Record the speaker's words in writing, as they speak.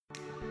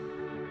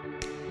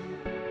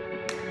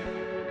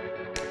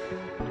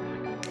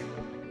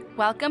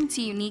Welcome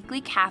to Uniquely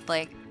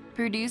Catholic,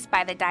 produced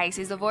by the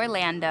Diocese of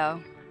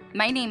Orlando.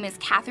 My name is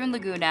Catherine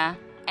Laguna,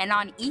 and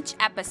on each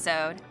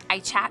episode, I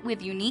chat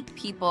with unique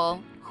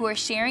people who are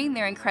sharing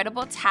their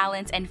incredible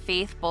talents and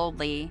faith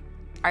boldly.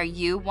 Are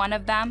you one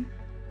of them?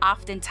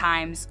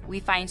 Oftentimes, we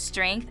find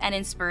strength and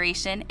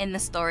inspiration in the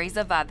stories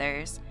of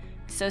others.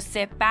 So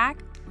sit back,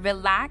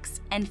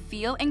 relax, and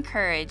feel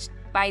encouraged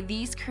by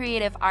these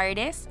creative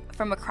artists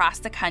from across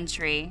the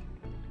country.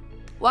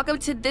 Welcome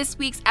to this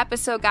week's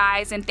episode,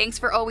 guys, and thanks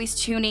for always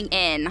tuning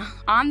in.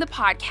 On the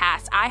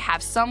podcast, I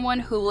have someone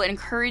who will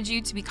encourage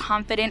you to be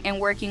confident in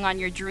working on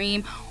your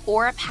dream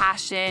or a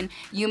passion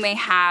you may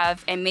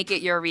have and make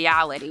it your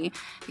reality.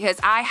 Because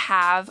I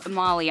have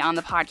Molly on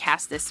the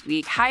podcast this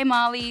week. Hi,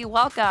 Molly.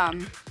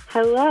 Welcome.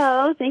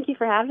 Hello. Thank you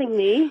for having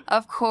me.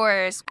 Of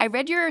course. I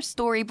read your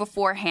story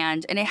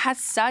beforehand, and it has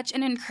such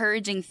an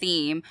encouraging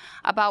theme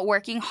about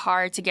working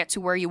hard to get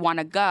to where you want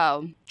to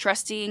go,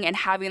 trusting and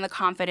having the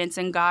confidence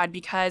in God,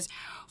 because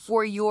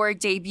for your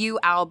debut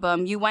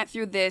album, you went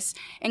through this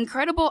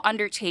incredible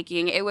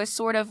undertaking. It was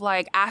sort of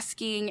like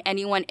asking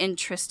anyone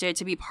interested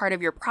to be part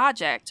of your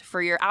project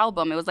for your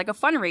album. It was like a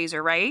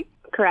fundraiser, right?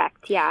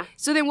 Correct, yeah.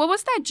 So then what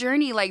was that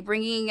journey like,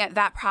 bringing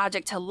that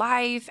project to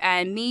life,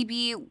 and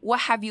maybe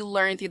what have you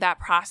learned through that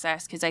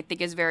process? Because I think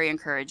it's very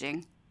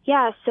encouraging.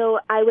 Yeah, so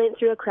I went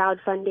through a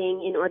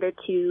crowdfunding in order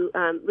to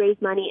raise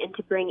money and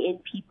to bring in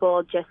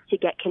people just to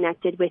get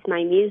connected with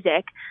my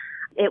music.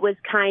 It was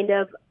kind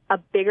of a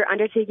bigger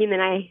undertaking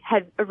than I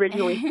had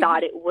originally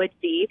thought it would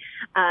be.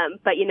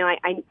 But, you know,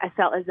 I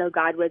felt as though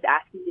God was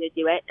asking me to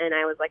do it, and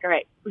I was like, all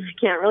right, I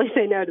can't really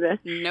say no to this.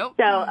 Nope.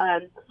 So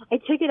I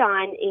took it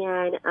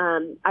on,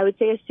 and I would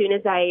say as soon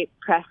as I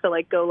pressed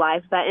the go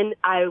live button,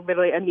 I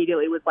literally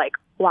immediately was like,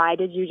 why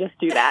did you just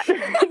do that?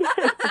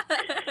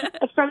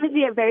 From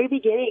the very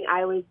beginning,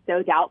 I was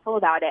so doubtful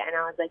about it, and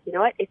I was like, you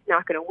know what, it's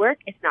not going to work,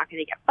 it's not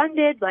going to get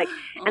funded,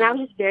 and I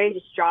was just very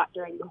distraught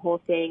during the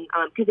whole thing,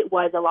 because it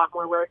was a lot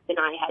more work than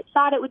I had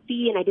thought it would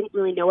be, and I didn't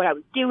really know what I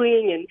was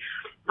doing, and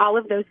all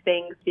of those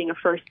things, being a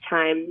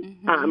first-time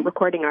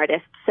recording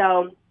artist.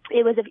 So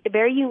it was a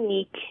very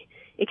unique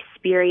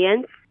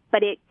experience,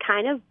 but it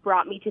kind of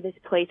brought me to this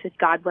place with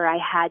God where I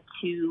had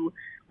to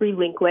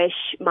relinquish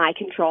my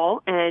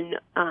control and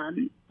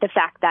the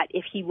fact that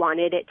if he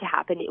wanted it to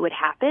happen, it would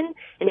happen,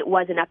 and it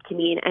wasn't up to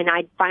me. And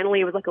I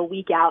finally, it was like a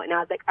week out, and I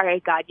was like, all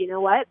right, God, you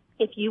know what?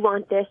 If you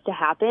want this to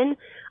happen,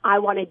 I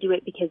want to do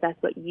it because that's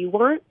what you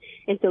want,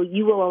 and so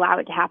you will allow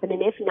it to happen.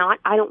 And if not,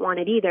 I don't want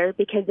it either,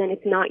 because then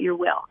it's not your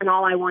will, and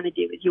all I want to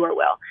do is your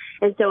will.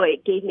 And so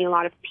it gave me a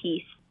lot of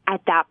peace at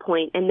that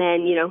point. And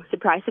then, you know,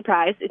 surprise,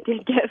 surprise, it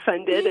did get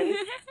funded, and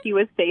he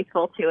was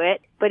faithful to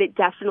it. But it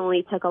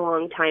definitely took a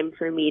long time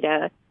for me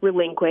to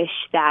relinquish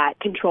that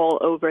control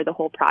over the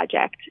whole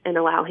project and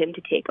allow him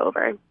to take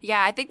over.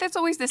 Yeah, I think that's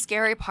always the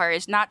scary part,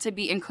 is not to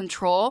be in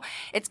control.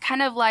 It's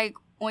kind of like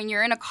when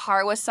you're in a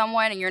car with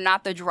someone and you're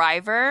not the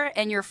driver,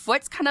 and your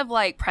foot's kind of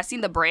like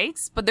pressing the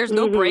brakes, but there's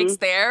no brakes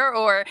there,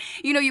 or,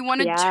 you know, you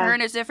want to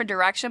turn a different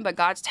direction, but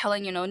God's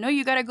telling you, no,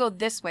 you got to go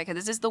this way, because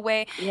this is the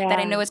way that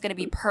I know is going to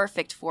be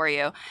perfect for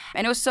you.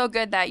 And it was so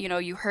good that, you know,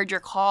 you heard your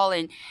call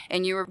and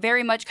you were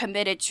very much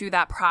committed to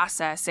that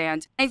process.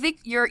 And I think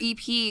your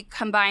EP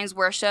combines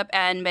worship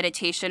and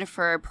meditation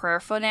for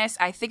prayerfulness.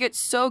 I think it's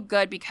so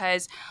good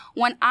because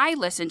when I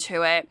listened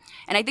to it,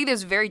 and I think it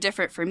was very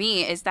different for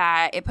me, is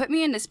that it put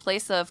me in this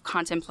place of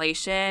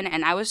contemplation,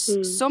 and I was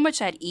so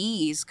much at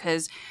ease,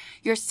 because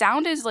your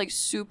sound is like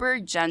super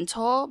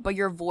gentle, but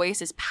your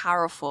voice is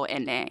powerful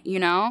in it, you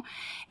know?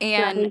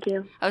 And thank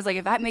you. I was like,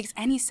 if that makes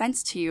any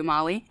sense to you,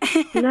 Molly.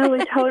 No,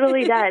 it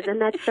totally does,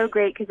 and that's so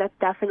great, because that's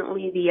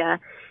definitely the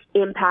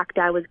impact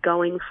I was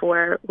going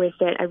for with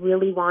it. I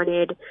really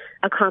wanted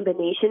a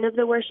combination of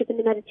the worship and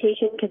the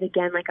meditation, because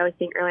again, like I was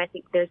saying earlier, I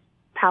think there's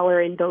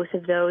power in both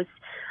of those,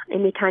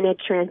 and they kind of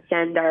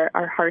transcend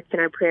our hearts and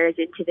our prayers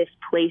into this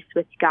place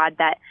with God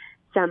that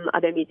some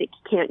other music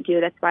can't do.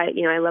 That's why,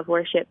 you know, I love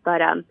worship,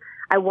 but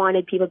I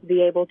wanted people to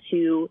be able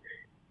to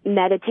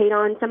meditate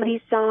on some of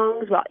these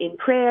songs while in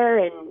prayer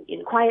and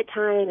in quiet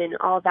time and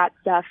all that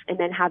stuff, and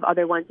then have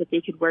other ones that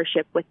they could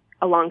worship with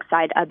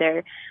alongside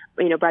other,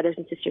 you know, brothers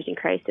and sisters in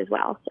Christ as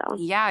well. So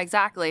yeah,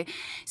 exactly.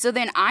 So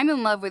then I'm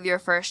in love with your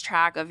first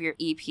track of your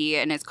EP,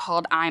 and it's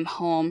called I'm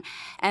Home,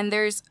 and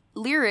there's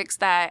lyrics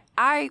that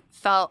I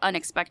felt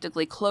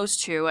unexpectedly close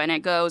to, and it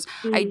goes,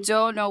 I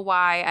don't know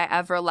why I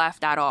ever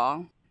left at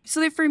all.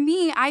 So that for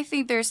me, I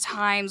think there's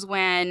times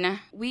when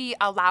we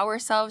allow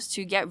ourselves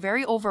to get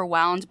very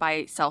overwhelmed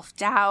by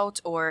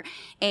self-doubt or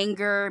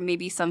anger,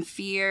 maybe some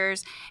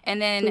fears, and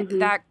then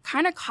that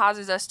kind of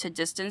causes us to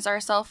distance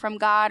ourselves from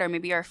God or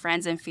maybe our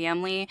friends and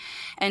family.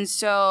 And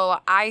so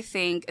I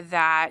think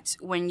that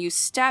when you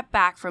step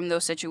back from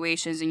those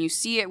situations and you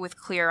see it with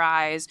clear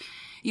eyes,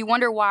 you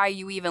wonder why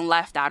you even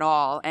left at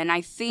all. And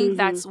I think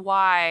that's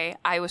why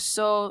I was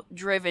so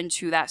driven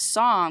to that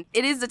song.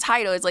 It is the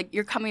title. It's like,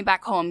 you're coming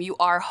back home. You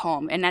are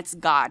home. And that's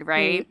God,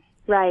 right?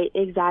 Right,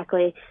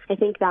 exactly. I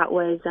think that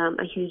was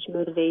a huge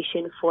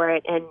motivation for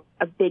it. And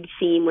a big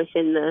theme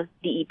within the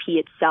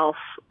EP itself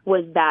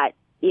was that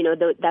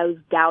those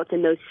doubts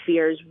and those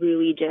fears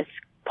really just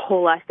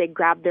pull us. They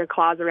grab their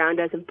claws around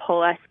us and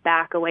pull us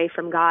back away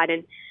from God.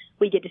 And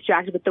we get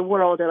distracted with the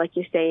world, or like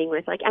you're saying,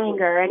 with like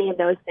anger or any of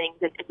those things.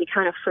 And we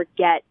kind of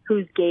forget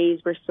whose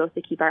gaze we're supposed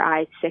to keep our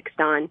eyes fixed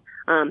on.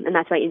 And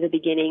that's why in the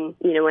beginning,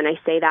 when I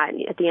say that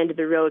at the end of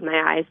the road,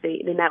 my eyes,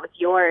 they met with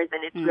yours.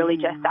 And it's really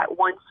just that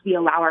once we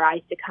allow our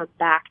eyes to come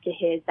back to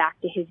his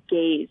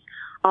gaze,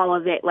 all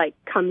of it like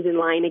comes in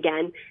line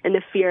again, and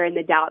the fear and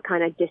the doubt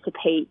kind of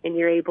dissipate, and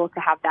you're able to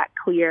have that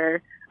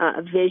clear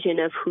vision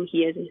of who he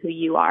is and who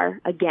you are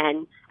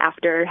again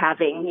after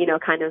having,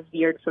 kind of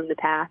veered from the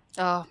path.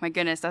 Oh my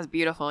goodness, that's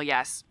beautiful.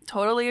 Yes,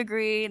 totally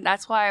agree.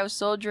 That's why I was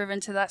so driven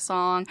to that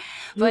song.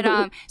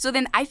 But so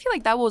then I feel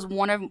like that was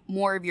one of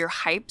more of your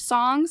hype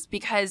songs,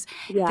 because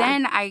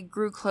then I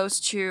grew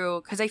close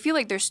to, because I feel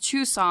like there's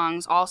 2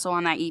 songs also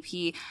on that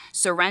EP,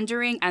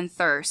 Surrendering and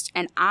Thirst.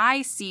 And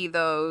I see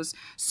those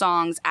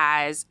songs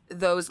as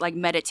those like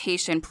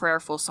meditation,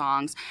 prayerful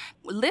songs.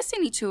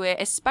 Listening to it,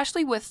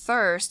 especially with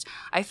Thirst,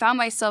 I found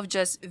myself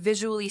just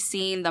visually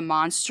seeing the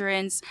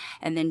monstrance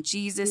and then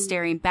Jesus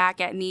staring back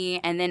at me.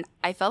 And then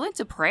I fell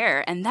into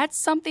prayer. And that's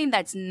something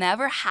that's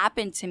never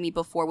happened to me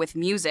before with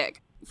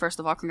music. First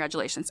of all,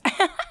 congratulations.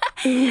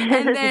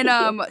 And then,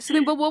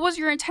 but what was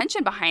your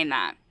intention behind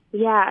that?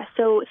 Yeah,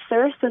 so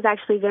Thirst was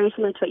actually very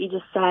similar to what you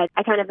just said.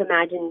 I kind of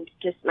imagined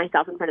just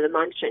myself in front of the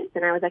monstrance,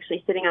 and I was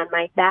actually sitting on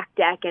my back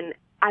deck, and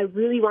I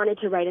really wanted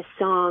to write a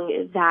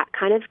song that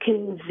kind of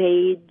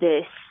conveyed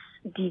this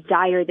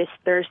desire, this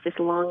thirst, this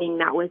longing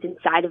that was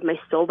inside of my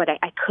soul, but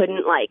I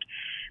couldn't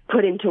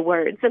put into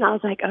words. And I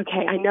was like,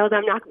 okay, I know that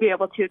I'm not going to be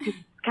able to, because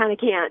kind of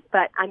can't,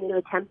 but I'm going to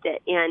attempt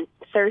it. And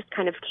Thirst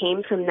kind of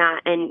came from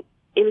that, and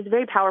it was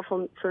very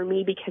powerful for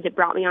me because it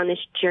brought me on this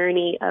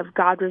journey of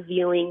God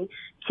revealing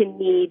to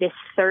me this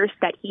thirst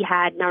that he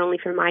had, not only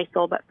for my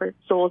soul, but for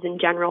souls in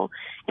general,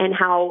 and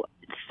how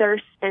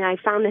thirst, and I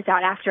found this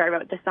out after I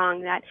wrote the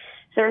song, that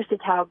thirst is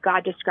how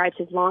God describes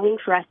his longing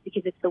for us,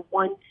 because it's the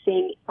one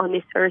thing on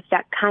this earth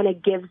that kind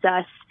of gives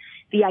us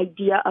the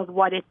idea of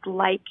what it's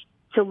like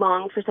to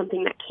long for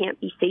something that can't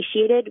be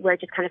satiated, where it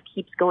just kind of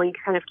keeps going,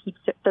 kind of keeps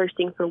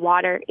thirsting for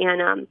water.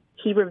 And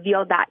he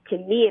revealed that to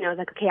me, and I was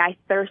like, okay, I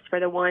thirst for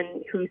the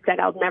one who said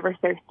I'll never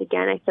thirst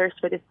again. I thirst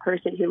for this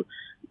person who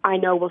I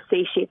know will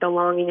satiate the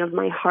longing of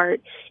my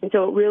heart. And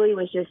so it really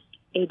was just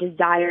a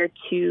desire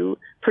to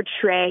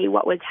portray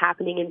what was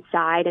happening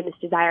inside, and this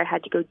desire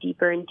had to go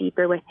deeper and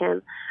deeper with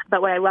him.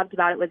 But what I loved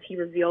about it was he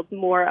revealed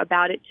more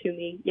about it to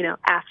me,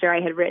 after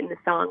I had written the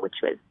song, which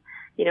was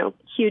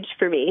huge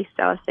for me.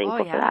 So I was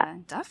thankful for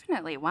that.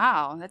 Definitely.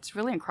 Wow. That's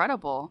really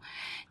incredible.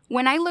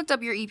 When I looked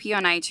up your EP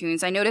on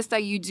iTunes, I noticed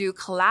that you do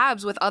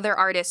collabs with other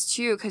artists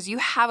too, because you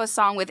have a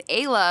song with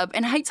A-Lub,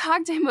 and I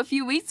talked to him a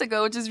few weeks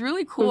ago, which is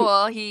really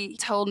cool. He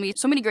told me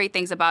so many great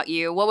things about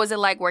you. What was it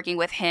like working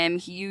with him?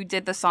 You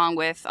did the song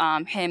with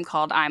him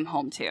called I'm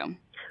Home Too.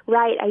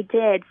 Right, I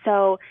did.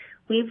 So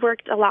we've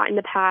worked a lot in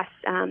the past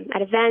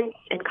at events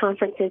and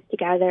conferences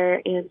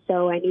together, and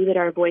so I knew that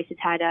our voices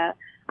had a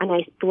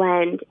nice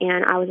blend,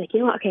 and I was like,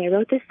 okay, I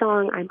wrote this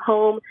song, I'm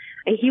home.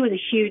 And he was a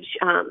huge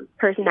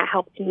person that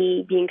helped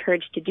me be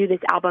encouraged to do this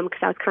album, because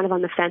I was kind of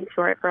on the fence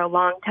for it for a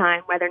long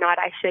time, whether or not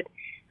I should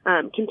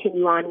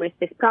continue on with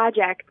this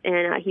project.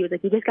 And he was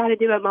like, you just got to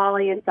do it,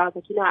 Molly. And so I was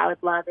like, I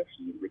would love if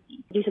you would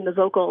do some of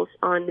the vocals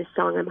on this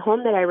song, I'm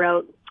Home, that I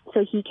wrote.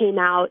 So he came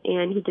out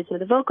and he did some of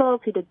the vocals,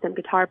 he did some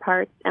guitar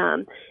parts,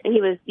 and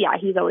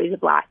he's always a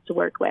blast to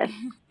work with.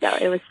 So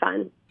it was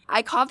fun.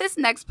 I call this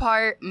next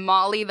part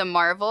Molly the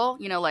Marvel,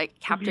 like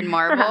Captain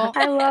Marvel.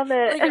 I love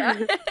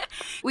it.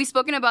 We've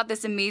spoken about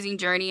this amazing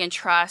journey and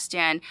trust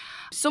and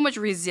so much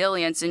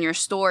resilience in your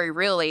story,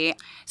 really.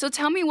 So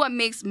tell me what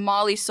makes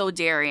Molly so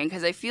daring,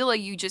 because I feel like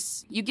you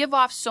give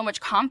off so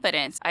much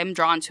confidence. I'm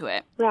drawn to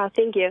it. Yeah,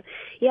 thank you.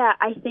 Yeah,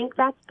 I think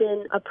that's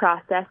been a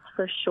process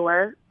for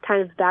sure.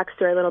 Kind of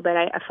backstory a little bit,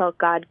 I felt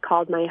God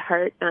called my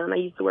heart. I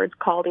used the words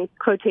called in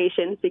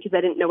quotations because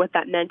I didn't know what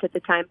that meant at the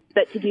time,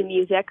 but to do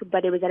music.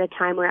 But it was at a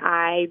time where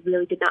I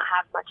really did not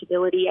have much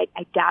ability.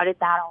 I doubted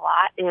that a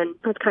lot, and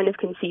I was kind of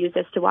confused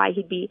as to why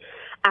he'd be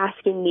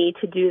asking me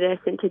to do this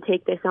and to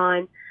take this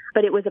on.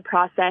 But it was a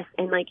process,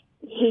 and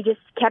he just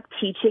kept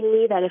teaching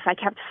me that if I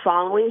kept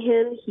following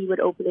him, he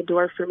would open the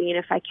door for me. And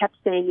if I kept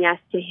saying yes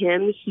to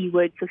him, he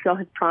would fulfill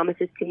his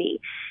promises to me.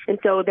 And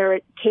so there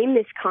came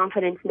this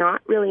confidence,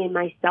 not really in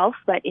myself,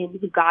 but in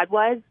who God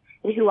was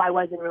and who I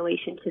was in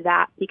relation to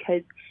that,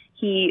 because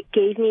he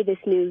gave me this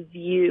new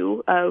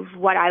view of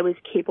what I was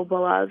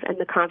capable of and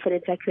the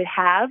confidence I could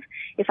have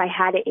if I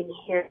had it in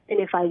him and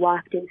if I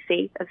walked in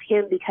faith of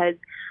him, because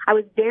I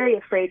was very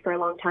afraid for a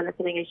long time. That's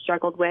something I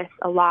struggled with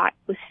a lot,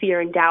 with fear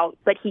and doubt.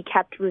 But he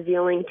kept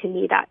revealing to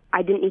me that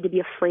I didn't need to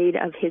be afraid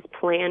of his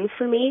plan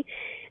for me.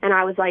 And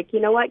I was like, you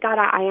know what, God,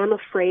 I am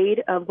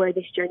afraid of where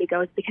this journey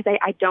goes because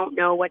I don't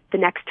know what the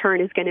next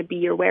turn is going to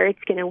be or where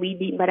it's going to lead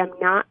me, but I'm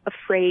not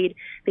afraid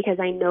because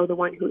I know the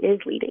one who is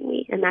leading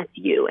me, and that's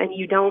you. And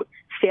you don't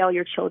fail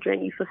your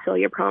children, you fulfill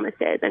your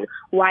promises. And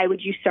why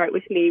would you start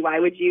with me? Why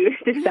would you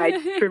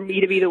decide for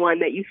me to be the one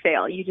that you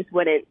fail? You just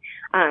wouldn't.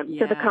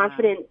 So the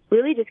confidence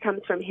really just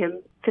comes from him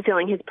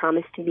fulfilling his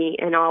promise to me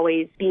and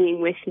always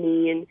being with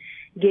me and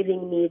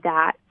giving me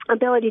that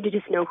ability to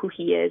just know who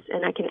he is,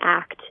 and I can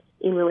act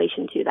in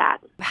relation to that.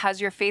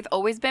 Has your faith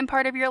always been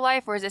part of your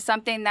life, or is it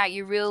something that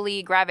you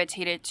really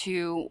gravitated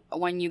to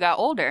when you got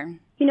older?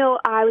 You know,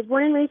 I was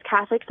born and raised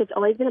Catholic, so it's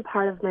always been a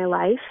part of my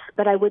life,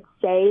 but I would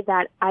say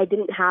that I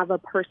didn't have a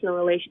personal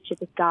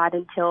relationship with God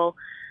until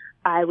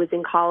I was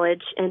in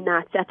college, and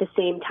that's at the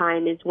same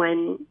time as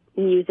when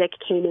music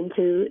came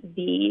into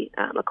the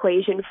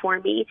equation for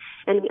me.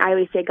 And I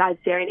always say God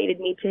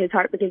serenaded me to his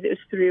heart because it was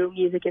through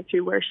music and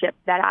through worship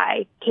that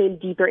I came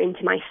deeper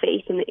into my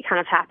faith, and it kind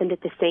of happened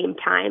at the same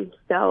time.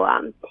 So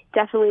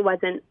definitely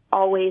wasn't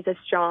always as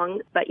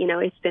strong, but, you know,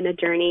 it's been a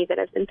journey that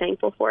I've been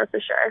thankful for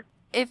sure.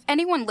 If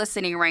anyone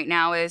listening right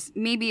now is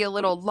maybe a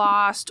little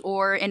lost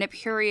or in a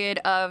period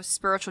of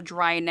spiritual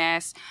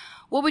dryness,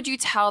 what would you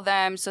tell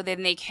them so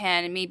then they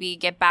can maybe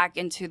get back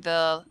into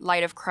the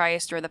light of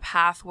Christ or the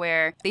path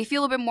where they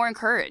feel a bit more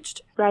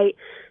encouraged? Right.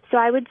 So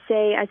I would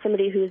say, as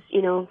somebody who's,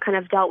 you know, kind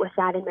of dealt with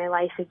that in my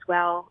life as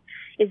well,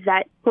 is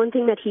that one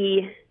thing that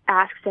he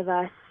asks of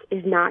us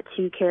is not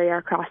to carry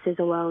our crosses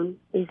alone,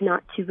 is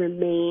not to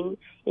remain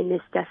in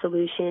this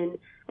dissolution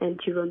and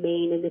to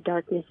remain in the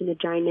darkness and the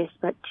dryness,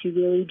 but to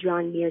really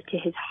draw near to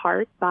his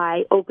heart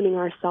by opening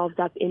ourselves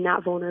up in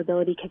that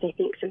vulnerability. Because I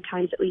think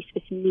sometimes, at least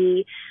with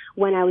me,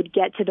 when I would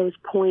get to those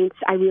points,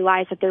 I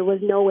realized that there was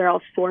nowhere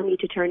else for me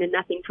to turn and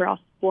nothing else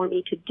for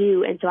me to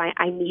do. And so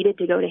I needed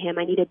to go to him.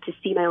 I needed to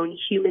see my own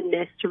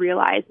humanness to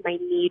realize my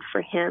need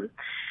for him.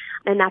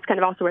 And that's kind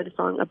of also where the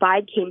song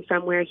Abide came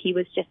from, where he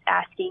was just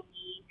asking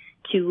me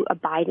to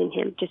abide in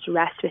him, just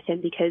rest with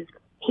him, because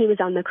he was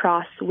on the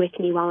cross with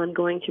me while I'm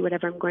going through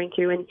whatever I'm going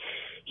through. And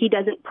he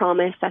doesn't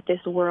promise that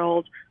this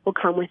world will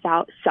come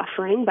without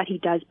suffering, but he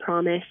does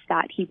promise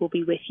that he will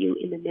be with you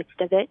in the midst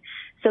of it.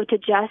 So to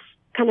just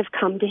kind of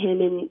come to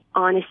him in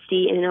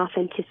honesty and in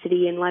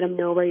authenticity and let him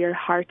know where your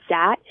heart's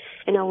at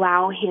and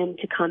allow him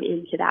to come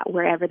into that,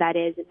 wherever that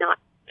is, and not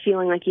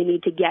feeling like you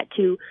need to get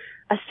to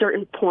a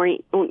certain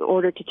point in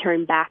order to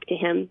turn back to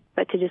him,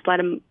 but to just let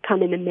him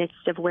come in the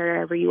midst of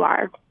wherever you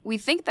are. We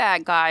think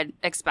that God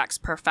expects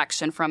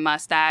perfection from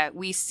us, that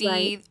we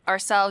see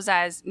ourselves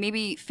as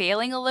maybe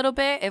failing a little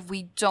bit if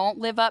we don't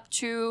live up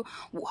to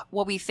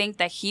what we think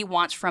that he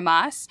wants from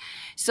us.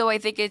 So I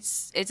think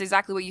it's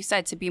exactly what you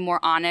said, to be more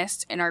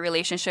honest in our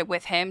relationship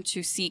with him,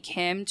 to seek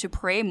him, to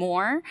pray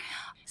more.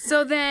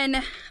 So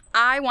then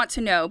I want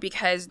to know,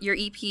 because your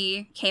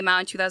EP came out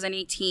in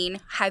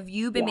 2018, have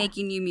you been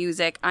making new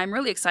music? I'm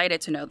really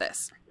excited to know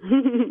this.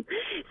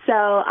 So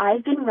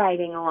I've been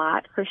writing a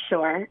lot, for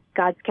sure.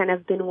 God's kind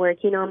of been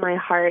working on my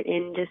heart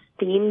in just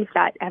themes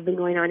that have been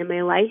going on in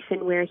my life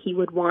and where he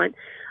would want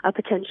a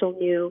potential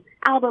new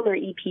album or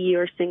EP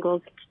or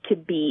singles to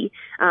be.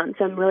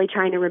 So I'm really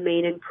trying to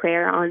remain in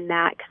prayer on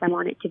that, because I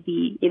want it to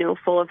be, you know,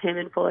 full of him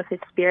and full of his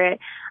spirit.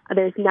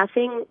 There's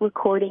nothing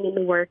recording in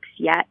the works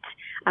yet,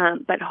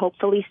 but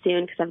hopefully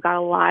soon, because I've got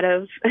a lot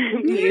of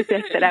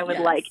music that I would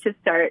like to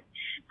start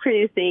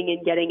producing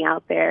and getting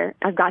out there.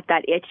 I've got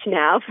that itch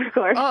now, of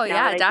course. Oh,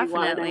 yeah,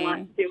 definitely. I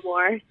want to do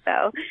more.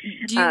 So,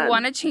 do you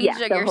want to change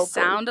your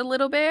sound a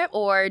little bit,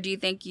 or do you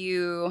think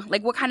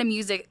what kind of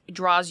music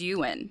draws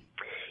you in?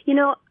 You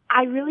know,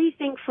 I really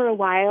think for a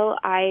while,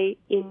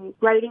 in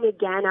writing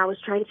again, I was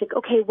trying to think,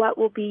 okay, what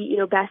will be, you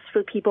know, best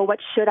for people? What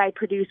should I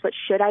produce? What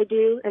should I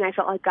do? And I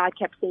felt like God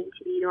kept saying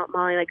to me, you know what,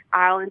 Molly, like,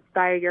 I'll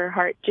inspire your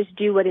heart. Just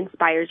do what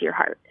inspires your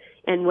heart.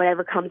 And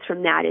whatever comes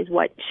from that is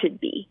what should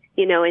be,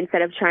 you know,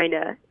 instead of trying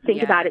to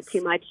think about it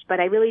too much. But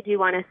I really do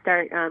want to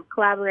start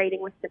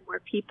collaborating with some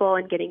more people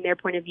and getting their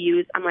point of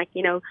views. I'm like,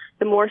 you know,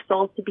 the more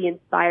souls to be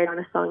inspired on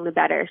a song, the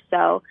better.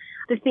 So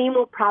the theme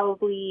will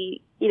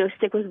probably, you know,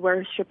 stick with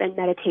worship and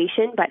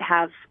meditation, but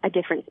have a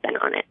different spin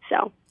on it.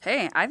 So.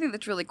 Hey, I think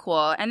that's really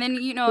cool. And then,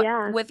 you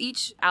know, with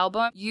each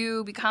album,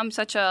 you become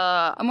such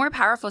a more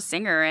powerful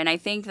singer. And I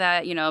think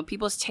that, you know,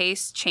 people's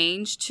tastes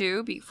change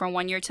too from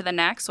one year to the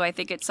next. So I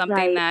think it's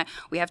something that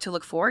we have to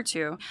look forward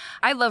to.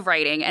 I love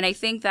writing. And I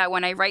think that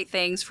when I write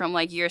things from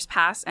like years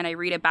past and I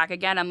read it back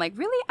again, I'm like,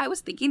 really? I was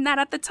thinking that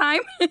at the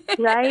time.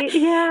 Right?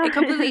 Yeah. It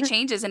completely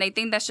changes. And I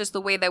think that's just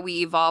the way that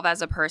we evolve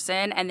as a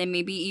person. And then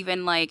maybe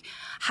even like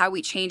how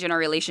we change in our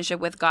relationship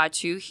with God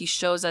too. He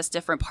shows us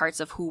different parts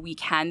of who we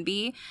can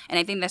be. And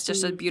I think that's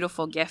just a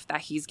beautiful gift that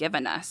he's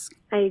given us.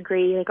 I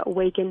agree. Like,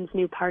 awakens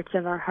new parts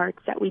of our hearts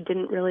that we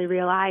didn't really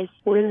realize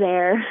were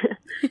there.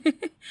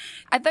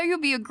 I thought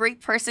you'd be a great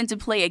person to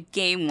play a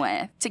game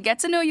with, to get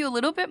to know you a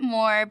little bit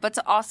more, but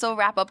to also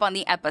wrap up on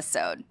the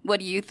episode. What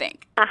do you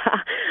think?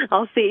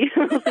 I'll see.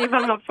 I'll see if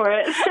I'm up for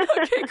it.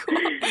 Okay,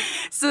 cool.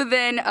 So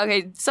then,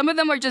 okay, some of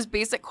them are just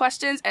basic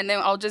questions, and then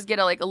I'll just get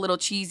a little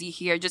cheesy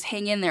here. Just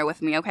hang in there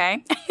with me,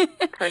 okay?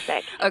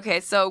 Perfect. Okay,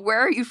 so where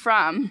are you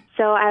from?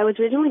 So I was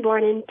originally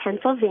born in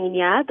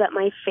Pennsylvania, but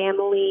my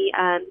family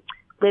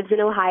lives in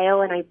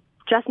Ohio, and I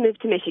just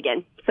moved to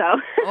Michigan. So.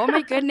 Oh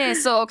my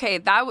goodness. So okay,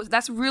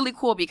 that's really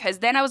cool, because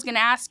then I was going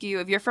to ask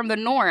you, if you're from the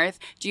north,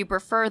 do you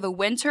prefer the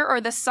winter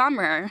or the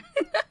summer?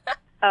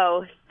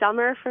 Oh,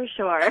 summer for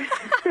sure.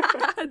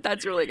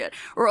 That's really good.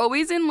 We're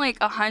always in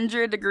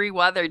 100-degree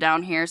weather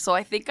down here, so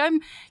I think I'm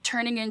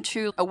turning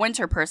into a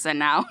winter person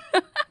now.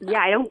 Yeah,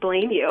 I don't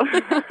blame you.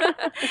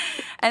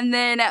 And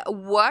then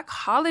what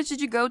college did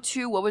you go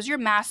to? What was your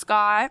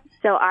mascot?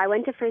 So I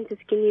went to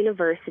Franciscan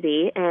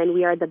University, and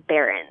we are the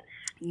Barons.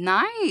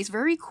 Nice.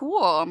 Very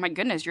cool. Oh my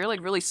goodness, you're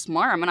really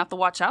smart. I'm going to have to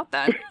watch out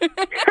then.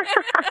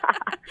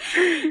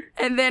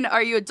 And then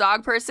are you a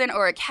dog person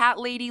or a cat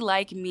lady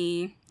like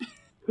me?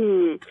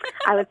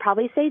 I would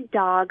probably say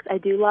dogs. I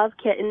do love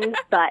kittens,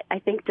 but I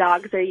think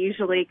dogs are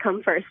usually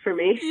come first for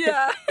me.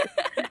 Yeah.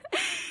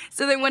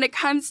 So then when it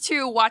comes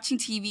to watching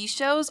TV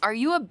shows, are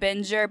you a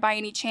binger by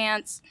any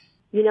chance?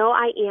 You know,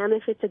 I am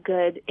if it's a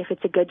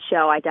good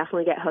show. I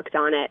definitely get hooked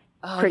on it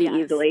pretty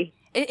easily.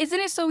 Isn't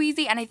it so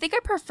easy? And I think I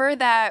prefer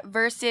that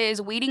versus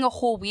waiting a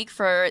whole week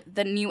for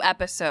the new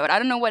episode. I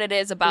don't know what it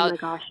is about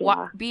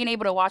being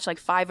able to watch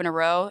 5 in a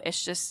row.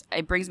 It's just,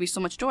 it brings me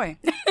so much joy.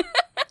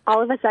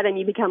 All of a sudden,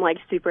 you become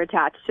super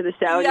attached to the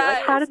show. And you're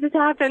like, how did this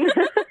happen?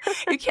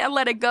 You can't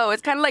let it go.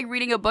 It's kind of like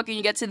reading a book and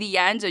you get to the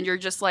end and you're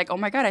just like, oh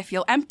my God, I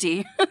feel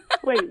empty.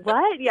 Wait,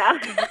 what? Yeah.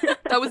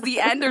 That was the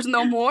end? There's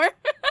no more?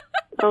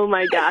 Oh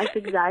my gosh,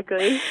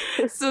 exactly.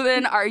 So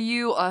then are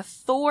you a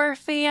Thor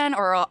fan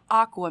or an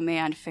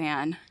Aquaman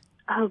fan?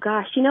 Oh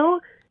gosh,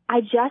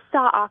 I just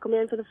saw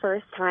Aquaman for the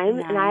first time,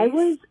 and I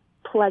was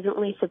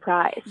pleasantly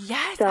surprised.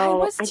 Yes, so I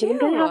was too. I think I'm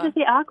going to have to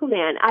say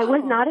Aquaman. I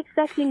was not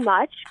expecting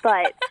much,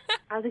 but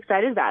I was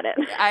excited about it.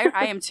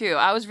 I am too.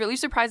 I was really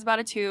surprised about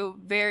it too.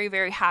 Very,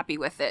 very happy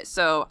with it.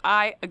 So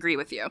I agree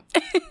with you.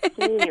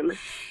 Same.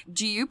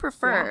 Do you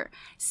prefer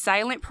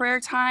silent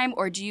prayer time,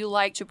 or do you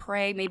like to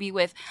pray maybe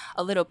with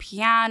a little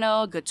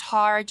piano,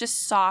 guitar,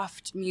 just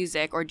soft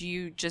music, or do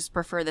you just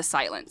prefer the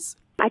silence?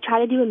 I try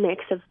to do a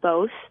mix of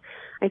both.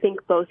 I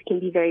think both can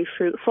be very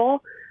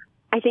fruitful.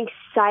 I think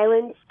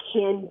silence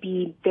can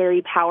be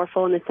very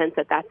powerful in the sense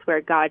that that's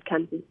where God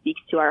comes and speaks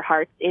to our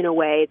hearts in a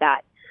way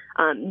that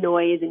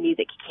noise and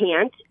music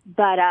can't.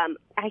 But I'm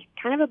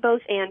kind of a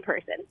both-and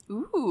person.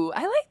 Ooh,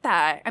 I like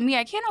that. I mean,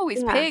 I can't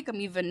always pick. I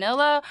mean,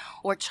 vanilla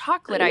or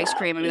chocolate ice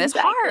cream. I mean, that's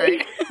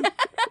hard.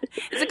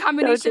 It's a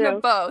combination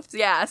of both.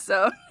 Yeah,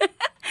 so.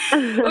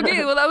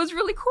 Okay, well, that was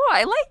really cool.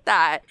 I like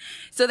that.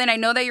 So then I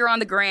know that you're on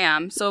the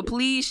gram. So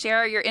please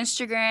share your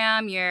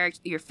Instagram,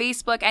 your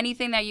Facebook,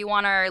 anything that you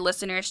want our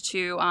listeners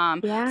to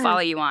follow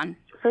you on.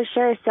 For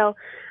sure. So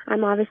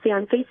I'm obviously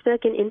on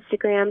Facebook and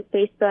Instagram.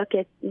 Facebook,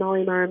 it's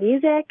Molly Morrow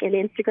Music, and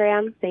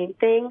Instagram, same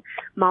thing,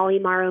 Molly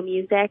Morrow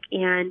Music.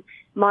 And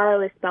Morrow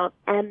is spelled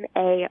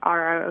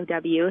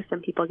M-A-R-R-O-W.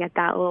 Some people get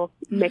that a little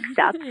mixed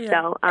up.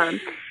 So,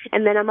 and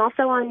then I'm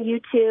also on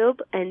YouTube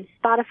and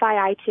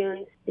Spotify,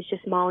 iTunes. It's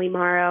just Molly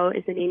Morrow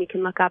is the name you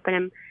can look up.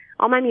 And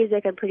all my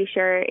music, I'm pretty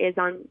sure, is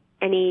on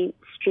any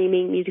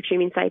music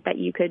streaming site that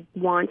you could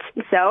want.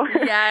 So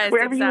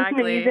wherever you listen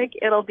to music,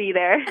 it'll be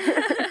there.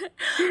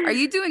 Are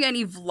you doing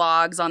any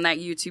vlogs on that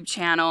YouTube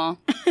channel?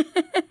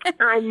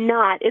 I'm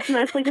not. It's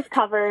mostly just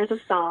covers of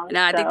songs.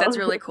 No, I think that's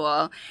really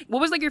cool. What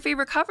was your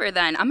favorite cover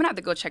then? I'm going to have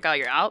to go check out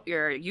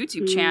your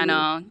YouTube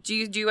channel. Do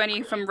you do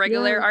any from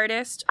regular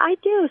artists? I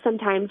do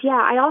sometimes,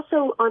 yeah. I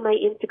also, on my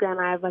Instagram,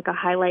 I have a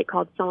highlight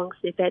called Song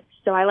Snippets.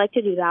 So I like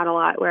to do that a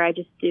lot, where I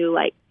just do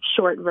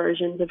short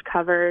versions of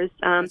covers.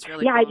 That's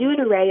really cool. I do an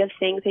array of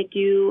things. I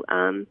do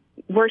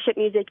worship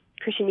music,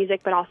 Christian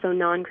music, but also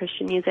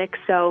non-Christian music.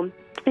 So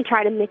I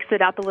try to mix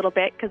it up a little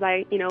bit because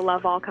I,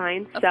 love all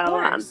kinds. Of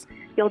course.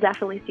 You'll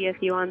definitely see a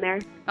few on there.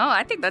 Oh,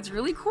 I think that's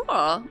really cool.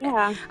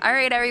 Yeah. All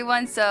right,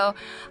 everyone. So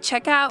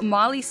check out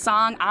Molly's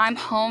song, I'm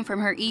Home, from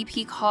her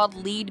EP called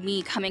Lead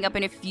Me, coming up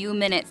in a few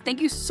minutes.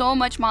 Thank you so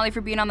much, Molly, for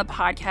being on the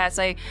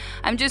podcast.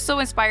 I'm just so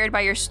inspired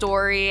by your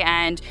story,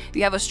 and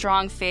you have a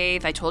strong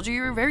faith. I told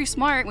you were very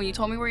smart when you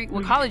told me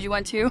what college you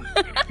went to.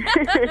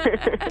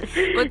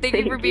 But thank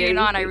you for being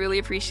on. I really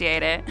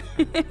appreciate it.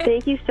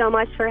 Thank you so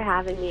much for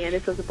having me.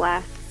 This was a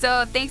blast.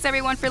 So thanks,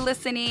 everyone, for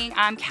listening.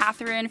 I'm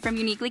Catherine from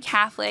Uniquely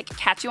Catholic.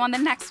 Catch you on the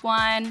next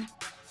one.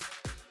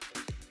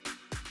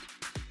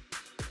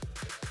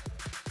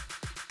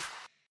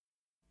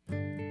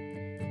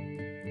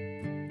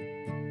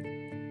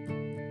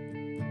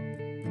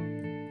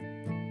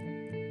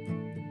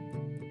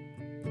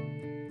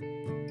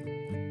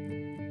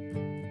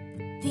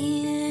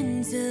 The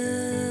ends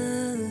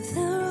of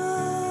the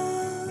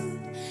road,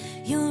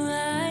 your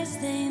eyes,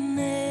 they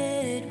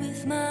met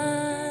with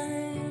mine.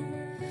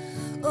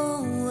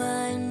 Oh,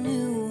 I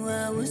knew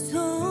I was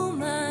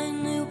home, I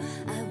knew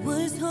I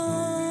was home.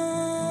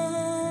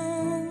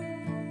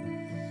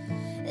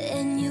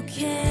 And you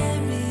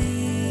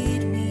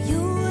carried me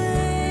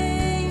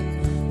away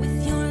with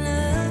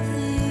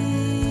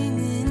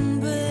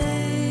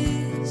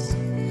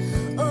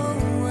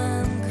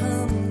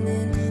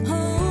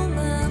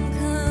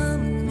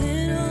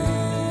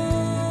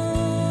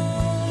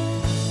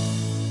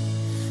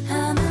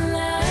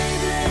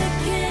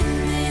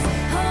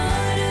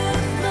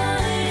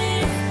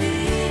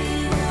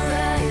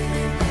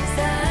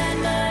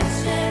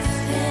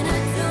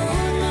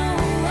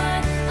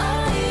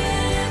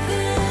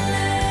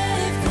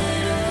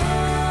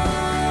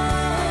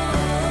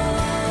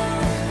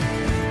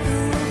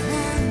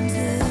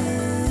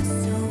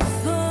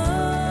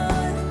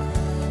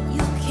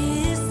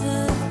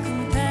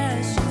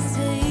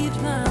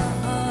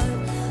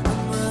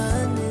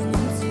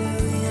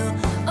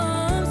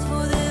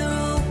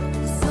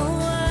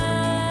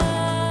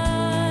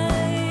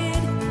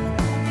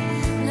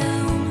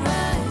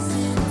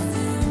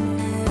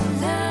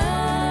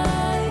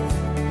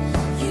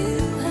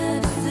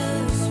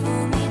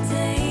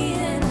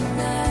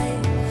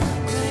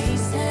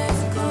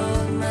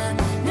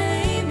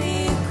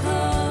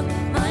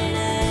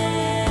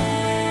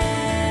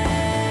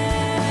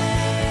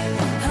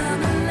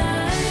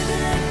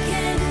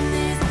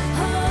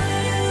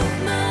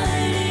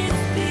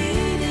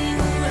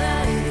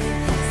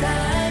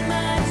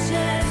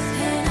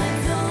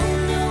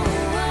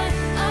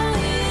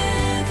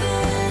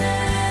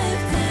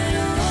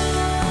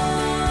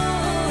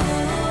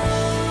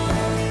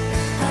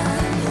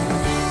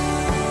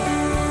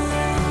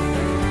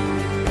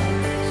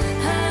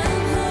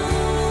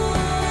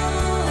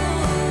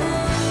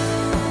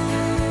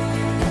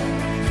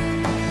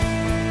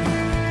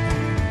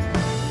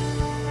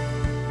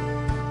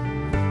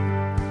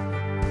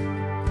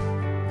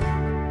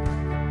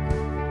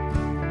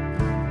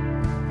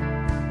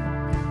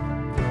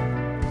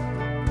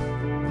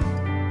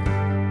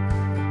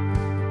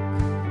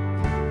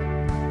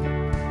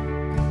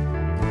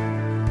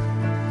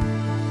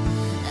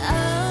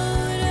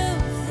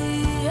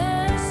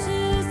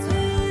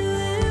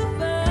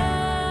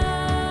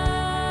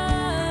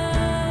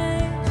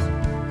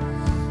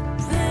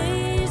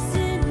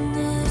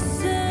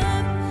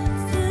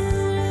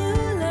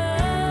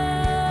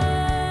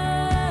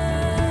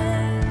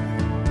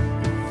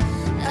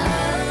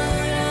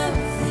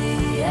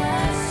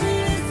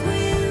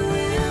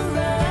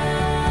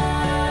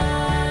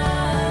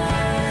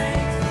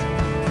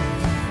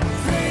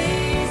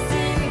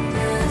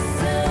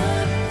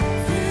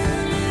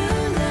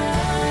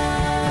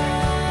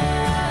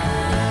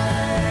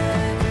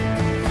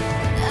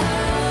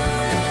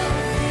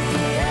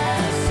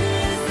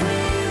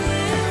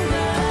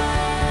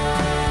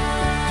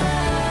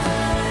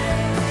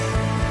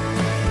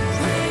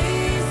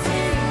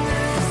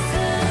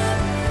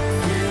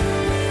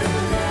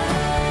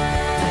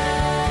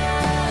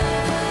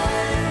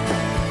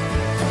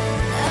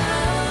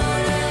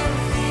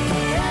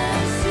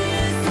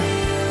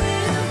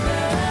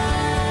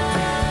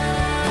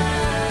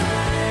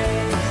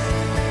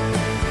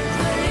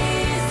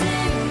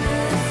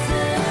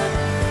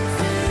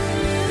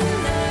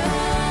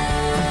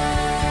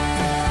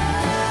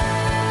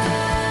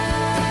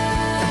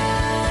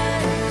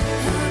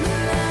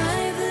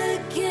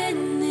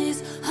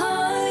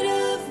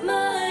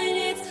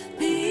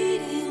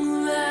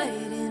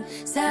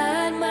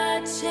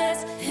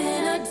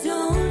and I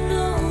don't